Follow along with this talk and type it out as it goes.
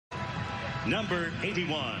Number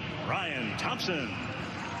 81, Ryan Thompson.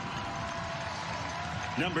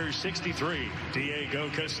 Number 63, Diego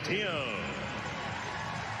Castillo.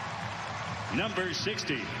 Number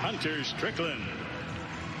 60, Hunter Strickland.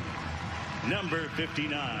 Number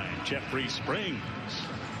 59, Jeffrey Springs.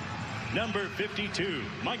 Number 52,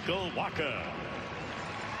 Michael Waka.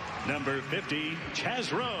 Number 50,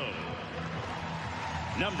 Chaz Rowe.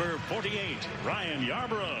 Number 48, Ryan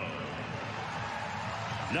Yarbrough.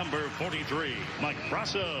 Number 43, Mike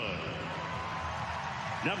Brasso.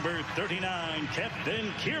 Number 39,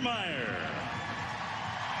 Kevin Kiermaier.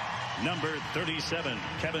 Number 37,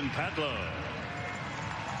 Kevin Padlow.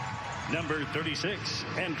 Number 36,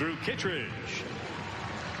 Andrew Kittredge.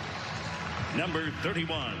 Number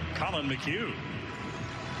 31, Colin McHugh.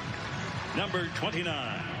 Number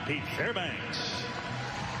 29, Pete Fairbanks.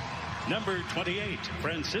 Number 28,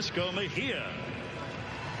 Francisco Mejia.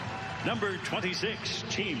 Number 26,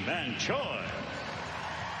 Chi Man Choi.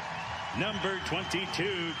 Number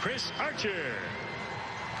 22, Chris Archer.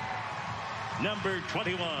 Number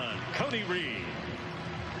 21, Cody Reed.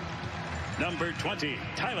 Number 20,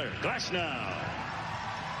 Tyler Glasnow.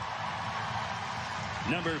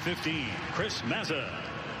 Number 15, Chris Mazza.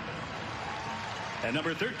 And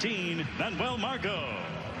number 13, Manuel Margot.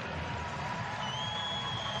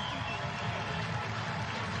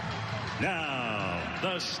 Now,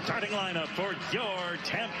 the starting lineup for your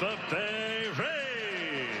Tampa Bay Rays.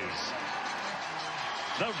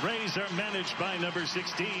 The Rays are managed by number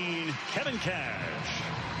 16, Kevin Cash.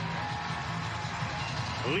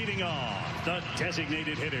 Leading off, the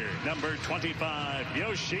designated hitter, number 25,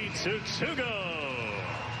 Yoshi Tsutsugo.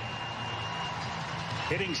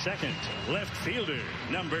 Hitting second, left fielder,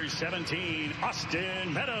 number 17,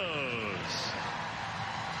 Austin Meadows.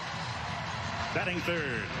 Batting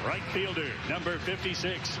third, right fielder, number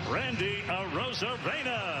 56, Randy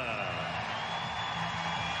Arozarena.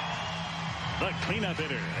 The cleanup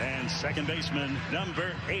hitter and second baseman,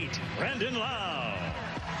 number 8, Brandon Lau.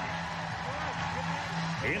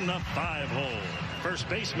 In the 5-hole, first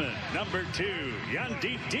baseman, number 2,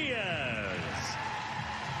 Yandy Diaz.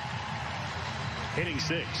 Hitting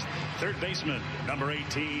sixth, third baseman, number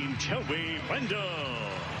 18, Joey Wendell.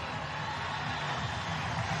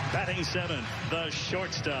 Batting seventh, the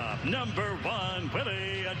shortstop, number 1,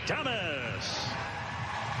 Willie Adames.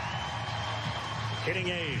 Hitting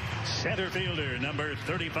eighth, center fielder, number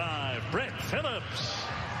 35, Brett Phillips.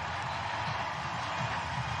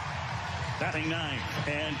 Batting ninth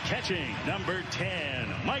and catching, number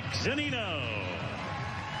 10, Mike Zunino.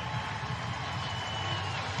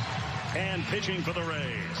 And pitching for the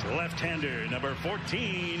Rays, left-hander, number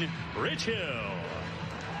 14, Rich Hill.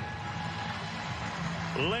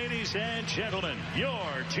 Ladies and gentlemen,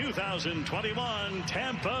 your 2021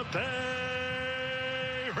 Tampa Bay